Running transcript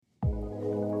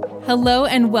Hello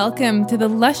and welcome to the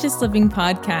Luscious Living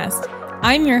Podcast.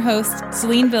 I'm your host,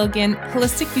 Celine Bilgin,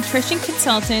 holistic nutrition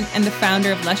consultant and the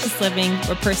founder of Luscious Living,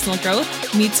 where personal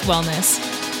growth meets wellness.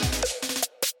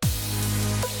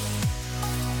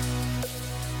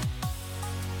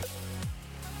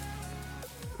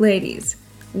 Ladies,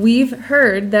 we've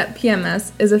heard that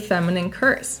PMS is a feminine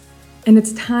curse, and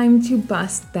it's time to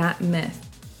bust that myth.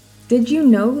 Did you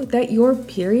know that your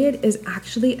period is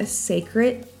actually a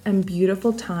sacred and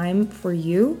beautiful time for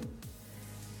you?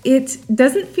 It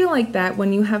doesn't feel like that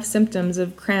when you have symptoms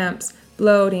of cramps,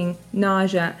 bloating,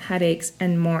 nausea, headaches,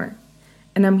 and more.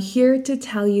 And I'm here to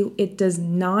tell you it does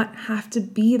not have to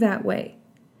be that way.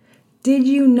 Did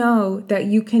you know that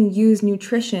you can use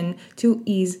nutrition to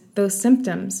ease those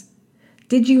symptoms?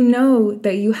 Did you know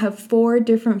that you have 4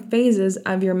 different phases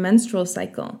of your menstrual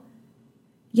cycle?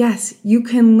 Yes, you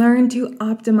can learn to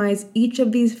optimize each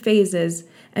of these phases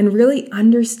and really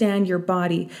understand your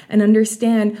body and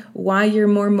understand why you're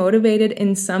more motivated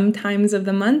in some times of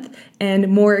the month and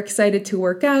more excited to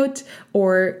work out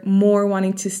or more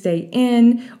wanting to stay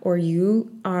in, or you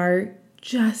are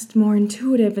just more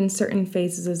intuitive in certain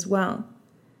phases as well.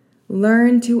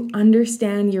 Learn to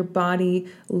understand your body,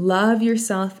 love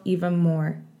yourself even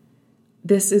more.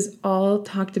 This is all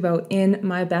talked about in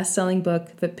my best-selling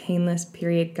book, The Painless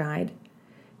Period Guide.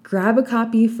 Grab a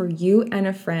copy for you and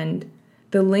a friend.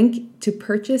 The link to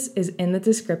purchase is in the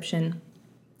description.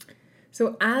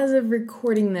 So as of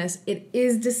recording this, it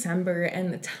is December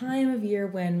and the time of year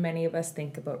when many of us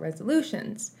think about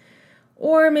resolutions.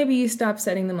 Or maybe you stopped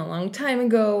setting them a long time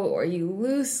ago, or you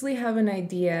loosely have an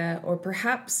idea, or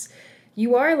perhaps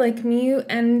you are like me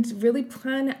and really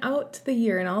plan out the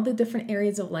year and all the different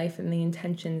areas of life and the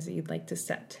intentions that you'd like to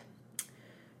set.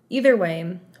 Either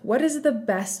way, what is the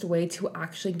best way to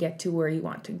actually get to where you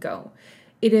want to go?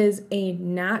 It is a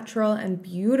natural and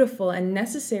beautiful and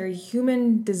necessary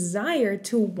human desire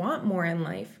to want more in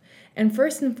life. And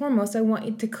first and foremost, I want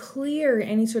you to clear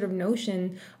any sort of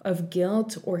notion of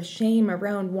guilt or shame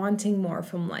around wanting more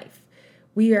from life.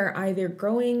 We are either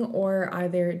growing or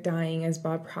either dying, as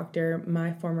Bob Proctor,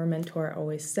 my former mentor,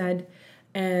 always said.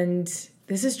 And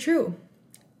this is true.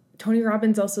 Tony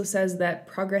Robbins also says that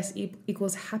progress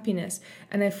equals happiness,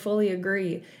 and I fully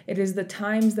agree. It is the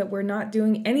times that we're not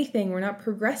doing anything, we're not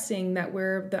progressing, that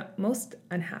we're the most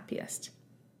unhappiest.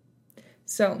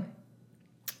 So,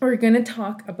 we're going to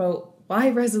talk about why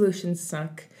resolutions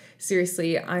suck.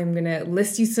 Seriously, I'm going to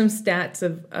list you some stats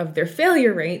of their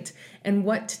failure rate and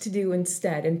what to do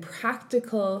instead, and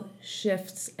practical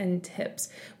shifts and tips,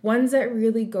 ones that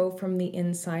really go from the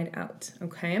inside out,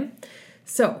 okay?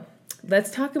 So,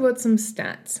 let's talk about some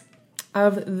stats.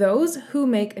 Of those who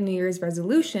make a New Year's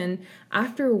resolution,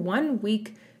 after 1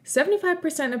 week,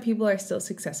 75% of people are still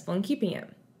successful in keeping it.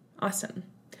 Awesome.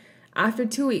 After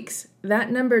 2 weeks,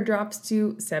 that number drops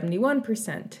to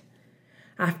 71%.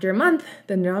 After a month,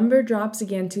 the number drops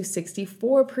again to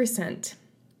 64%.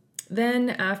 Then,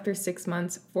 after 6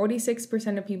 months,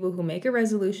 46% of people who make a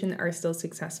resolution are still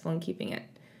successful in keeping it.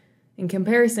 In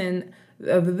comparison,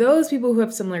 of those people who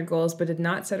have similar goals but did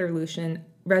not set a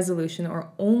resolution, or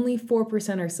only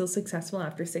 4% are still successful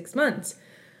after 6 months.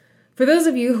 For those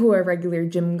of you who are regular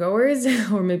gym goers,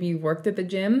 or maybe you worked at the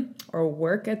gym or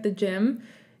work at the gym,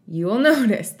 you will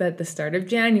notice that the start of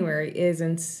January is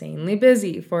insanely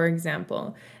busy, for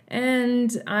example. And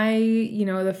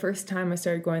the first time I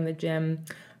started going to the gym,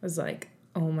 I was like,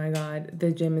 oh my God,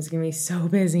 the gym is going to be so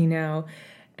busy now.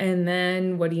 And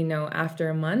then, what do you know, after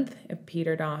a month, it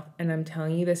petered off. And I'm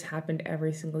telling you, this happened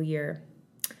every single year.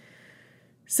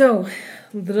 So,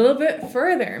 a little bit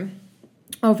further.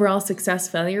 Overall success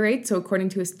failure rate. So according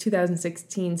to a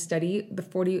 2016 study,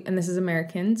 and this is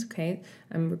Americans, okay,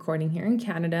 I'm recording here in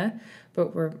Canada,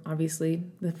 but we're obviously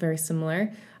very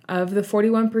similar. Of the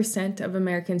 41% of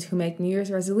Americans who make New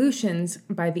Year's resolutions,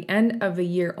 by the end of the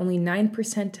year, only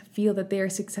 9% feel that they are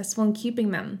successful in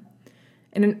keeping them.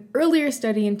 And an earlier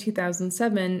study in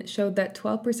 2007 showed that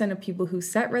 12% of people who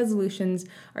set resolutions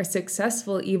are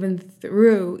successful even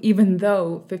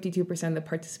though 52% of the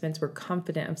participants were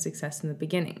confident of success in the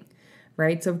beginning,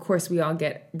 right? So of course we all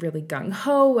get really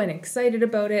gung-ho and excited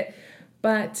about it,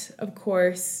 but of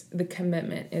course the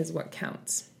commitment is what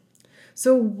counts.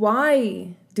 So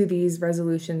why do these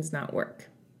resolutions not work?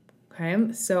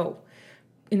 Okay, so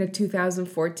in a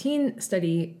 2014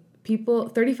 study,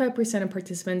 35% of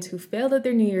participants who failed at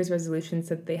their New Year's resolutions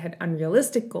said they had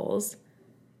unrealistic goals.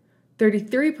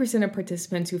 33% of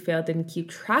participants who failed didn't keep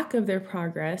track of their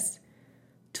progress.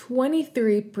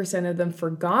 23% of them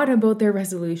forgot about their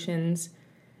resolutions.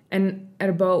 And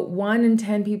at about 1 in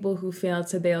 10 people who failed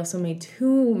said they also made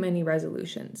too many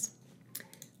resolutions.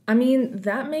 I mean,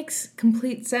 that makes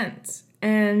complete sense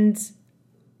and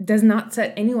does not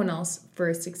set anyone else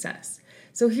for success.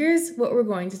 So here's what we're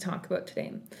going to talk about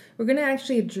today. We're going to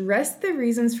actually address the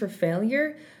reasons for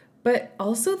failure, but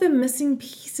also the missing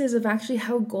pieces of actually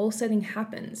how goal setting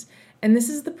happens. And this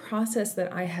is the process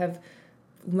that I have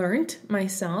learned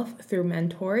myself through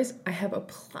mentors. I have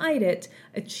applied it,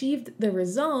 achieved the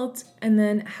results, and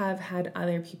then have had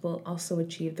other people also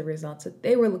achieve the results that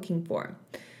they were looking for.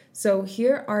 So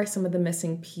here are some of the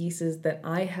missing pieces that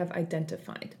I have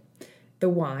identified. The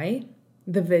why,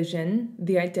 the vision,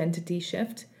 the identity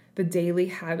shift, the daily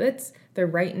habits, the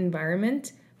right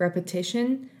environment,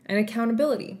 repetition, and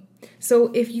accountability.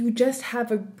 So if you just have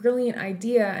a brilliant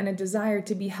idea and a desire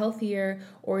to be healthier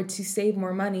or to save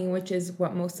more money, which is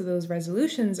what most of those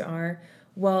resolutions are,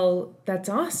 well, that's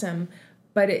awesome,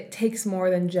 but it takes more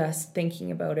than just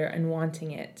thinking about it and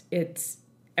wanting it. It's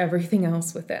everything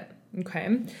else with it,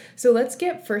 okay? So let's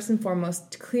get first and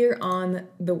foremost clear on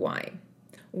the why.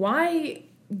 Why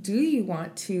do you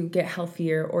want to get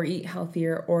healthier or eat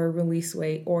healthier or release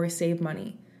weight or save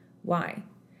money? Why?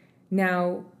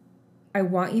 Now, I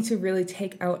want you to really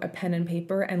take out a pen and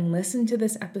paper and listen to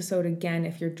this episode again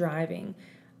if you're driving.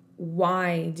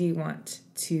 Why do you want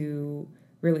to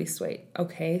release weight?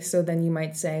 Okay, so then you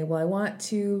might say, well, I want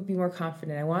to be more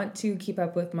confident. I want to keep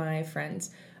up with my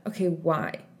friends. Okay,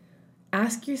 why?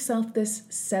 Ask yourself this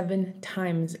 7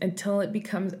 times until it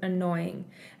becomes annoying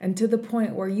and to the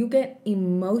point where you get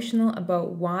emotional about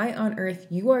why on earth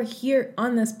you are here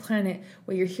on this planet,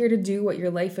 what you're here to do, what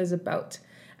your life is about.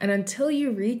 And until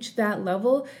you reach that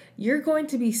level, you're going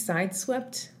to be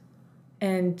sideswept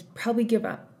and probably give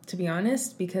up, to be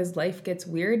honest, because life gets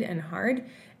weird and hard.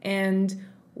 And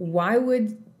why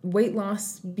would weight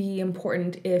loss be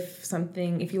important if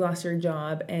you lost your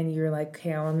job and you're like,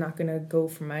 okay, well, I'm not going to go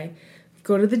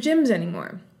to the gyms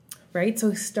anymore, right?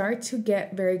 So start to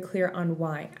get very clear on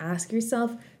why. Ask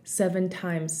yourself 7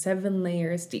 times, 7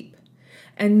 layers deep.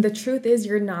 And the truth is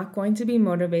you're not going to be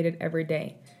motivated every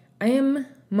day. I'm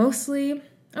mostly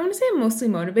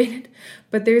motivated,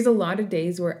 but there's a lot of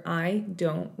days where I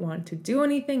don't want to do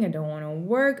anything. I don't want to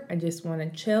work. I just want to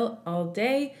chill all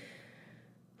day.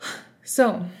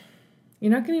 So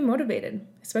you're not going to be motivated,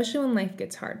 especially when life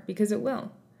gets hard, because it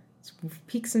will. It's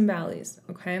peaks and valleys,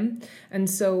 okay? And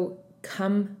so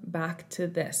come back to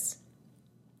this,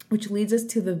 which leads us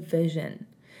to the vision.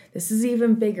 This is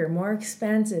even bigger, more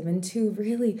expansive into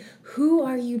really, who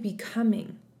are you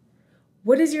becoming?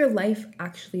 What is your life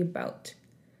actually about?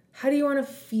 How do you want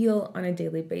to feel on a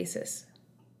daily basis?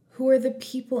 Who are the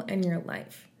people in your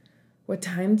life? What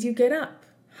time do you get up?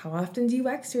 How often do you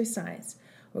exercise?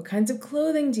 What kinds of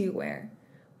clothing do you wear?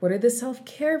 What are the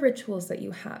self-care rituals that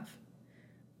you have?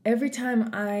 Every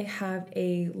time I have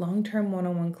a long-term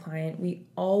one-on-one client, we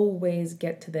always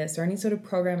get to this, or any sort of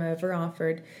program I've ever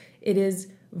offered. It is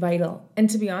vital. And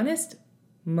to be honest,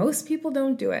 most people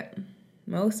don't do it.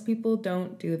 Most people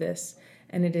don't do this,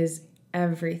 and it is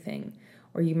everything.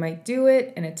 Or you might do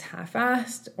it and it's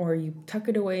half-assed, or you tuck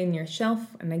it away in your shelf.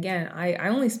 And again, I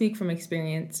only speak from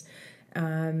experience.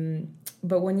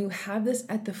 But when you have this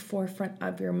at the forefront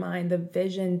of your mind, the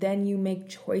vision, then you make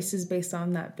choices based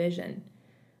on that vision,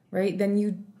 right? Then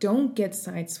you don't get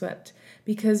sideswept,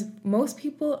 because most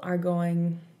people are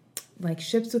going like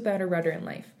ships without a rudder in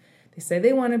life. They say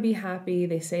they want to be happy.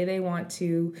 They say they want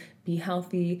to be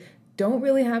healthy. Don't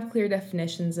really have clear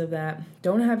definitions of that.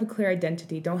 Don't have a clear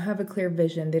identity. Don't have a clear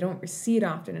vision. They don't see it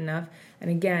often enough. And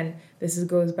again,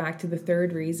 goes back to the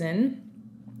third reason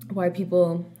why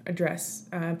people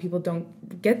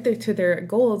don't get to their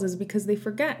goals is because they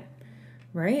forget,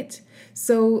 right?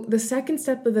 So the second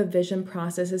step of the vision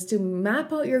process is to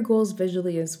map out your goals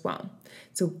visually as well.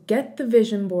 So get the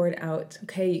vision board out,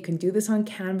 okay? You can do this on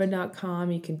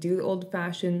canva.com. You can do the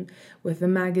old-fashioned with the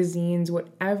magazines,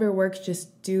 whatever works,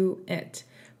 just do it.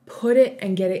 Put it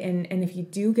and get it in. And if you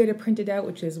do get it printed out,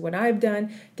 which is what I've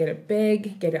done, get it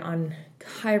big, get it on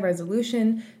high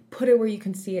resolution, put it where you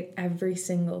can see it every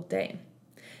single day.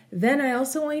 Then I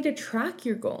also want you to track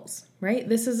your goals, right?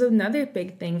 This is another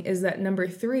big thing, is that number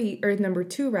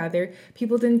 2,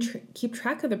 people didn't keep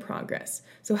track of the progress.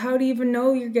 So how do you even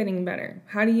know you're getting better?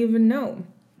 How do you even know?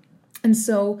 And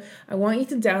so I want you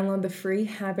to download the free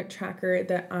habit tracker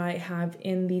that I have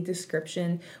in the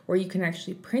description, where you can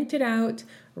actually print it out,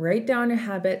 write down your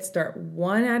habits, start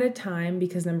one at a time,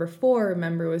 because number 4,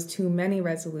 remember, was too many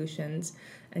resolutions.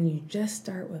 And you just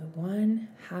start with one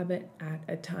habit at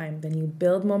a time. Then you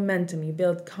build momentum, you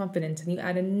build confidence, and you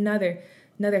add another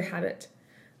habit.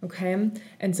 Okay?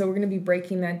 And so we're going to be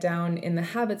breaking that down in the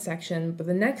habit section. But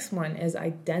the next one is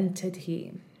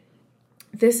identity.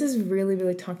 This is really,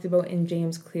 really talked about in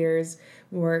James Clear's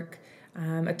work.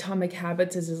 Atomic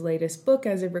Habits is his latest book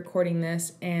as of recording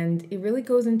this, and it really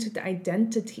goes into the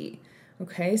identity.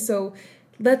 Okay, so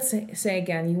let's say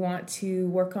again, you want to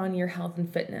work on your health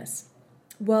and fitness.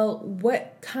 Well,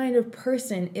 what kind of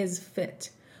person is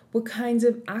fit? What kinds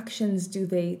of actions do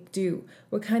they do?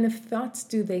 What kind of thoughts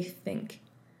do they think?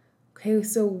 Okay,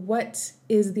 so what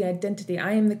is the identity?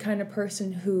 I am the kind of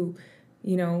person who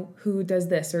does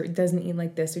this or doesn't eat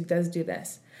like this or does do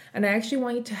this. And I actually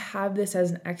want you to have this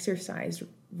as an exercise.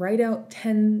 Write out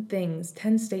 10 things,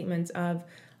 10 statements of,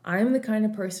 I'm the kind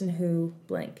of person who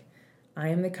blank. I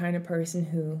am the kind of person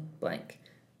who blank.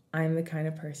 I am the kind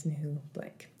of person who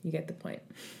blank. You get the point.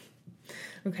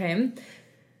 Okay,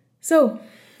 so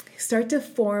start to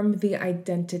form the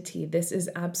identity. This is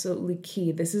absolutely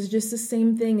key. This is just the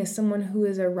same thing as someone who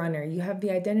is a runner. You have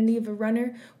the identity of a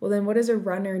runner. Well, then what does a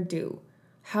runner do?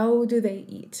 How do they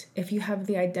eat? If you have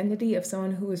the identity of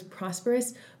someone who is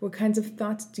prosperous, what kinds of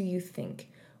thoughts do you think?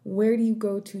 Where do you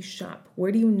go to shop?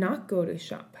 Where do you not go to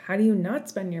shop? How do you not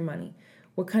spend your money?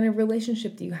 What kind of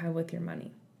relationship do you have with your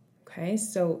money? Okay,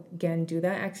 so again, do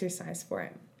that exercise for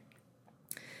it.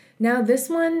 Now, this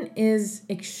one is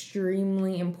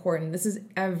extremely important. This is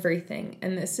everything,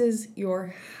 and this is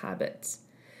your habits.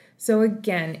 So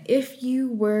again, if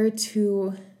you were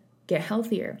to get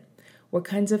healthier, what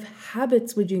kinds of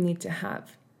habits would you need to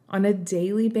have on a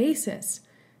daily basis?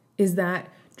 Is that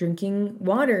drinking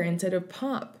water instead of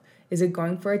pop? Is it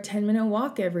going for a 10-minute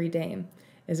walk every day?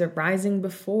 Is it rising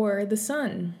before the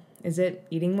sun? Is it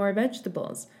eating more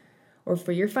vegetables? Or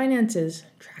for your finances,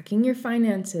 tracking your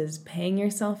finances, paying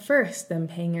yourself first, then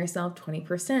paying yourself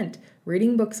 20%,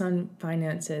 reading books on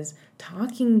finances,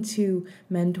 talking to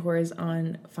mentors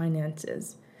on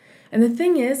finances. And the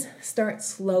thing is, start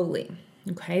slowly.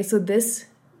 Okay, so this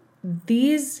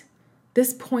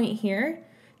point here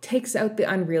takes out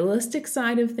the unrealistic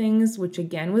side of things, which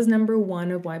again was number one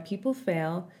of why people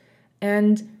fail,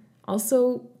 and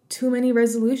also too many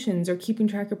resolutions or keeping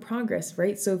track of progress,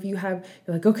 right? So if you're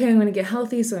like, okay, I'm going to get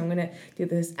healthy, so I'm going to do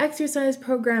this exercise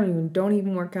program, and you don't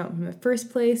even work out in the first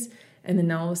place, and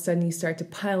then all of a sudden you start to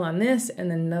pile on this,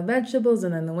 and then the vegetables,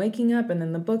 and then the waking up, and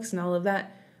then the books and all of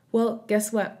that. Well,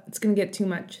 guess what? It's going to get too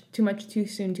much, too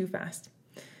soon, too fast.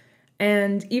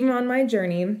 And even on my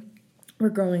journey, where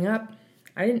growing up,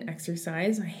 I didn't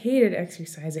exercise. I hated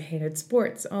exercise. I hated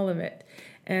sports, all of it.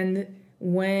 And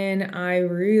when I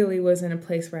really was in a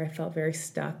place where I felt very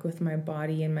stuck with my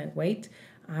body and my weight,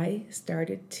 I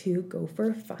started to go for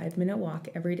a 5-minute walk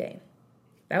every day.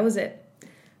 That was it.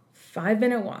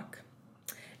 5-minute walk.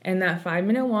 And that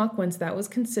 5-minute walk, once that was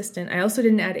consistent, I also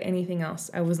didn't add anything else.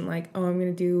 I wasn't like, oh, I'm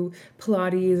going to do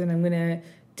Pilates and I'm going to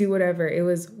do whatever. It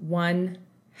was one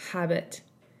habit.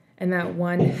 And that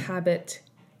one habit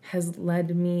has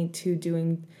led me to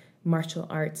doing martial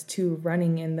arts, to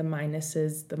running in the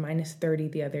minuses, the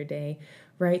 -30 the other day,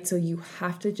 right? So you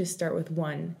have to just start with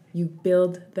one. You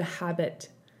build the habit,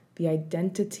 the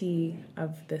identity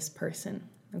of this person,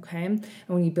 okay? And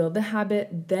when you build the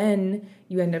habit, then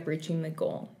you end up reaching the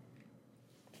goal.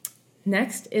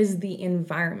 Next is the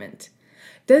environment.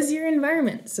 Does your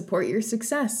environment support your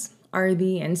success? Are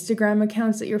the Instagram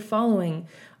accounts that you're following,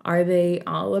 are they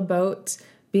all about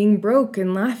being broke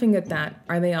and laughing at that?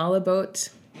 Are they all about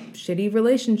shitty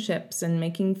relationships and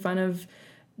making fun of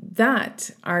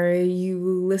that? Are you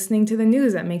listening to the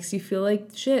news that makes you feel like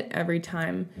shit every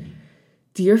time?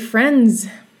 Do your friends,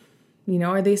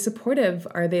 are they supportive?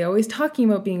 Are they always talking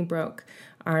about being broke?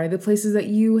 Are the places that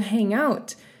you hang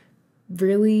out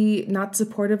really not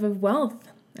supportive of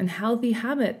wealth and healthy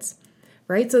habits,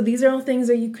 right? So these are all things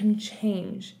that you can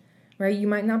change, right? You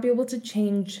might not be able to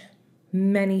change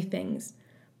many things,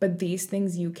 but these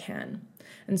things you can.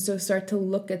 And so start to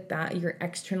look at that, your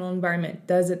external environment.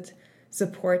 Does it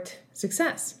support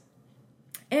success?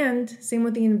 And same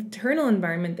with the internal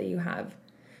environment that you have.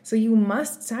 So you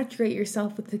must saturate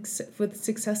yourself with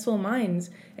successful minds,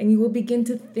 and you will begin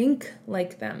to think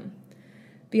like them.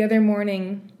 The other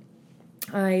morning,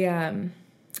 I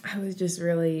was just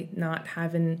really not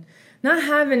having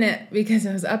it because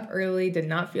I was up early, did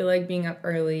not feel like being up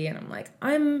early, and I'm like,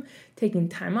 I'm taking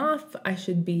time off. I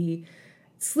should be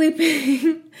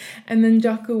sleeping. And then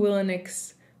Jocko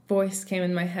Willenick's voice came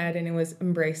in my head, and it was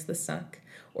embrace the suck.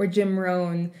 Or Jim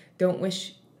Rohn, don't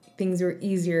wish things were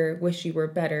easier, wish you were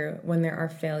better when there are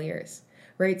failures,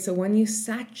 right? So when you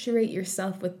saturate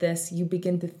yourself with this, you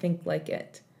begin to think like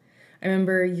it. I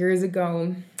remember years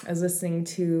ago, I was listening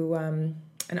to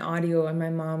an audio, and my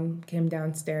mom came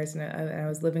downstairs, and I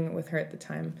was living with her at the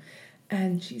time.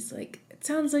 And she's like, it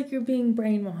sounds like you're being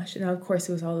brainwashed. And of course,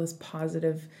 it was all this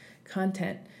positive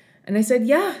content. And I said,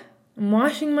 yeah, I'm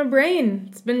washing my brain.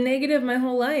 It's been negative my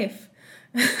whole life,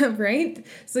 right?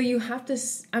 So you have to,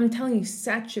 I'm telling you,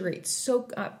 saturate,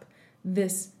 soak up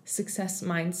this success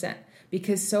mindset,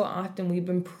 because so often we've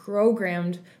been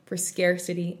programmed for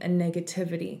scarcity and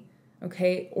negativity,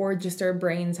 okay? Or just our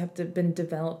brains have been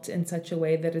developed in such a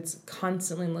way that it's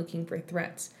constantly looking for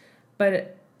threats.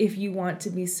 But if you want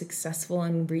to be successful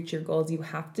and reach your goals, you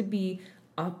have to be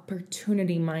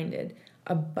opportunity minded,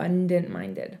 abundant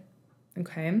minded,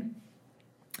 okay?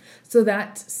 So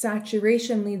that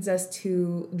saturation leads us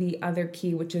to the other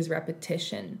key, which is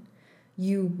repetition.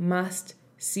 You must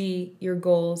see your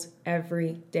goals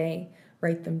every day.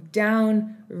 Write them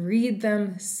down, read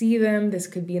them, see them. This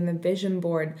could be in the vision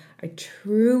board. I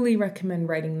truly recommend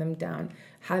writing them down.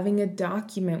 Having a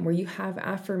document where you have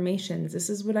affirmations. This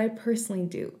is what I personally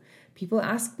do. People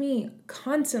ask me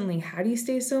constantly, how do you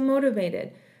stay so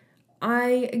motivated?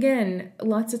 Again,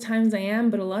 lots of times I am,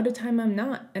 but a lot of time I'm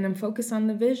not, and I'm focused on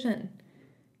the vision.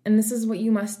 And this is what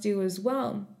you must do as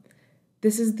well.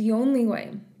 This is the only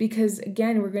way, because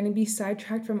again, we're going to be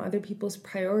sidetracked from other people's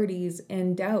priorities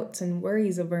and doubts and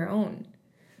worries of our own,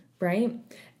 right?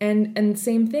 And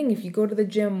same thing, if you go to the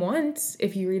gym once,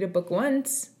 if you read a book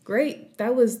once, great.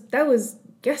 That was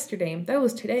yesterday, that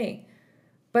was today.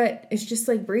 But it's just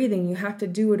like breathing. You have to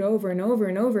do it over and over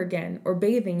and over again. Or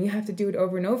bathing, you have to do it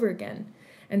over and over again.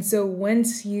 And so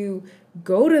once you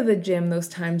go to the gym those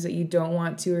times that you don't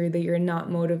want to, or that you're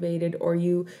not motivated, or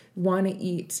you want to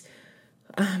eat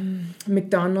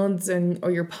McDonald's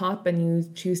or your pop, and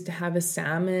you choose to have a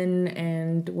salmon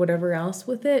and whatever else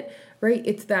with it, right?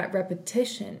 It's that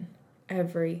repetition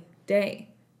every day.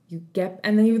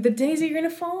 And then the days that you're going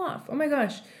to fall off. Oh my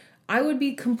gosh. I would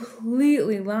be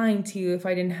completely lying to you if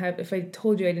I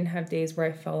told you I didn't have days where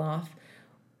I fell off.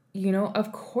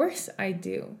 Of course I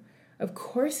do. Of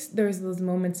course there's those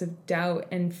moments of doubt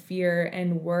and fear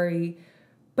and worry,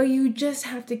 but you just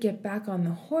have to get back on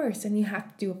the horse, and you have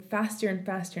to do it faster and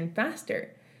faster and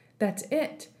faster. That's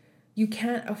it. You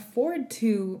can't afford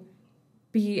to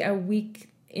be a week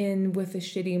in with a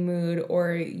shitty mood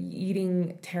or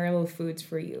eating terrible foods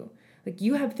for you. Like,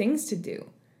 you have things to do.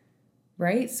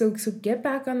 Right? So get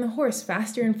back on the horse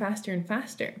faster and faster and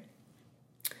faster.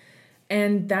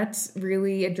 And that's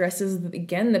really addresses,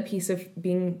 again, the piece of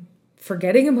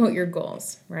forgetting about your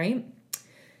goals, right?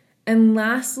 And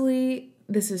lastly,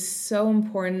 this is so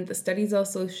important. The studies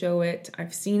also show it.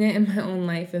 I've seen it in my own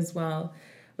life as well.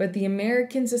 But the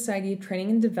American Society of Training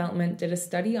and Development did a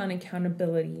study on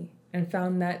accountability and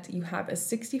found that you have a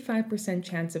 65%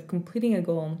 chance of completing a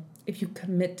goal if you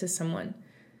commit to someone.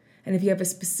 And if you have a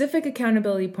specific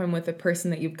accountability point with a person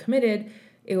that you've committed,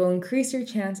 it will increase your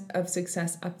chance of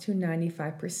success up to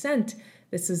 95%.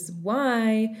 This is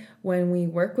why when we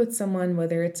work with someone,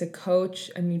 whether it's a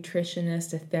coach, a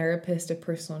nutritionist, a therapist, a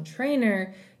personal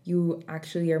trainer, you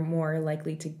actually are more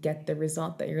likely to get the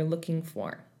result that you're looking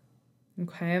for.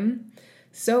 Okay?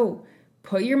 So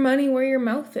put your money where your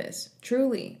mouth is.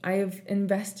 Truly, I have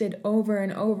invested over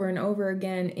and over and over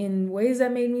again in ways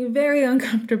that made me very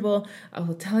uncomfortable. I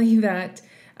will tell you that,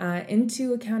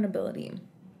 into accountability,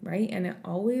 right? And it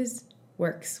always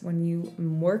works when you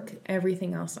work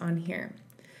everything else on here.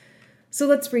 So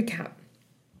let's recap.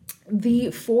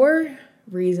 The 4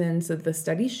 reasons that the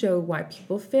studies show why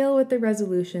people fail with their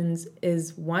resolutions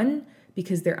is 1,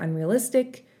 because they're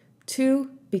unrealistic, 2,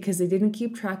 because they didn't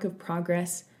keep track of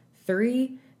progress,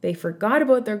 3, they forgot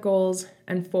about their goals,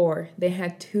 and 4, they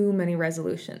had too many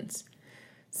resolutions.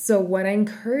 So what I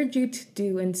encourage you to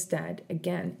do instead,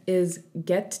 again, is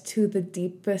get to the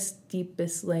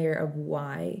deepest layer of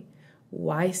why.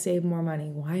 Why save more money?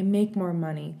 Why make more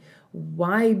money?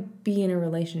 Why be in a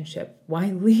relationship? Why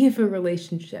leave a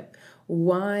relationship?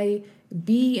 Why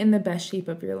be in the best shape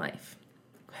of your life?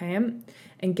 Okay?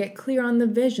 And get clear on the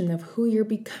vision of who you're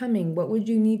becoming. What would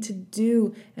you need to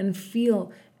do and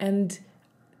feel and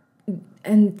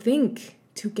think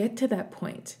to get to that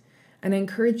point? And I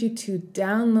encourage you to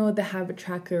download the habit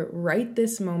tracker right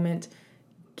this moment,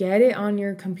 get it on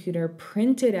your computer,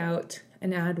 print it out,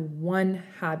 and add 1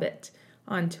 habit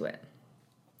onto it.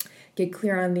 Get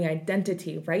clear on the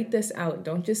identity. Write this out.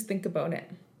 Don't just think about it.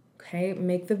 Okay?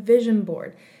 Make the vision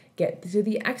board. Get to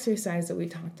the exercise that we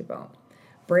talked about.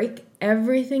 Break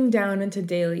everything down into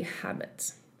daily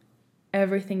habits.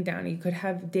 Everything down. You could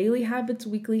have daily habits,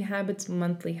 weekly habits,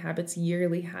 monthly habits,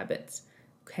 yearly habits.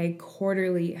 Okay?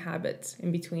 Quarterly habits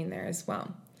in between there as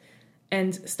well.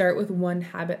 And start with 1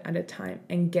 habit at a time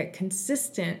and get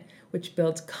consistent, which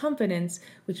builds confidence,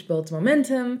 which builds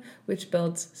momentum, which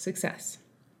builds success.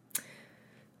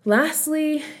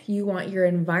 Lastly, you want your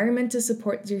environment to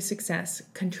support your success.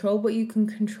 Control what you can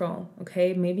control,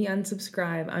 okay? Maybe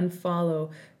unsubscribe, unfollow,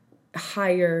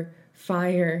 hire,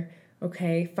 fire,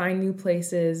 okay? Find new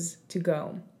places to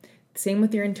go. Same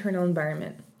with your internal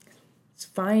environment.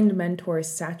 Find mentors,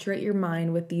 saturate your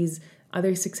mind with these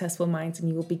other successful minds, and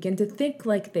you will begin to think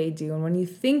like they do. And when you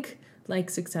think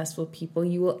like successful people,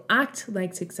 you will act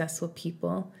like successful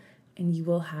people, and you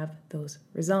will have those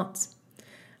results.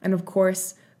 And of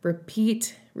course,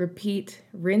 repeat,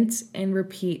 rinse and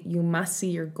repeat. You must see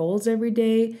your goals every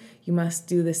day. You must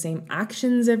do the same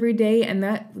actions every day. And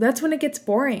that's when it gets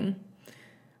boring,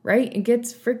 right? It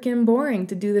gets freaking boring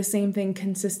to do the same thing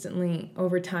consistently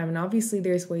over time. And obviously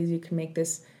there's ways you can make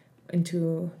this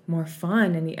into more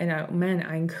fun. And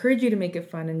I encourage you to make it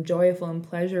fun and joyful and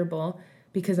pleasurable,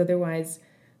 because otherwise,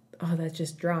 that's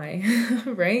just dry,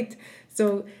 right?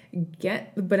 So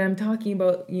but I'm talking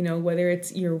about, whether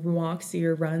it's your walks or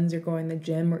your runs or going to the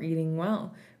gym or eating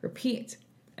well, repeat.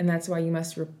 And that's why you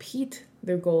must repeat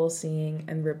the goal seeing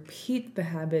and repeat the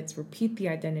habits, repeat the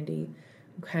identity,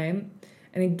 okay?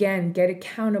 And again, get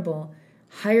accountable.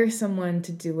 Hire someone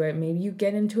to do it. Maybe you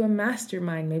get into a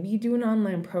mastermind. Maybe you do an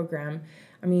online program.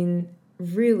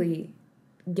 Really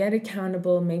get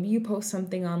accountable. Maybe you post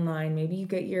something online. Maybe you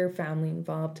get your family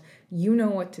involved. You know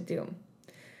what to do.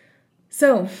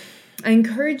 So I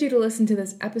encourage you to listen to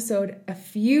this episode a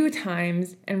few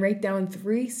times and write down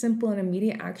 3 simple and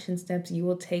immediate action steps you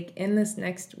will take in this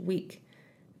next week.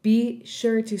 Be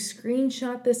sure to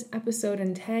screenshot this episode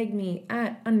and tag me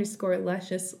at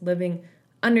 _lusciousliving_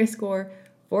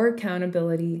 for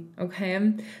accountability,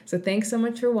 okay? So thanks so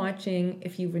much for watching.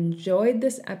 If you've enjoyed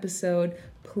this episode,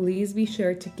 please be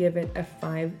sure to give it a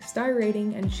 5-star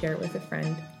rating and share it with a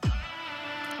friend.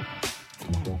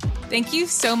 Thank you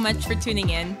so much for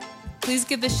tuning in. Please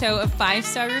give the show a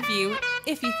 5-star review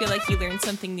if you feel like you learned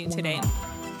something new today.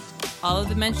 All of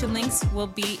the mentioned links will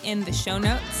be in the show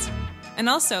notes. And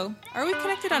also, are we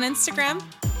connected on Instagram?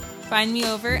 Find me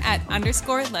over at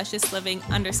 _lusciousliving_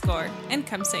 and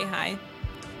come say hi.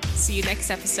 See you next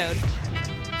episode.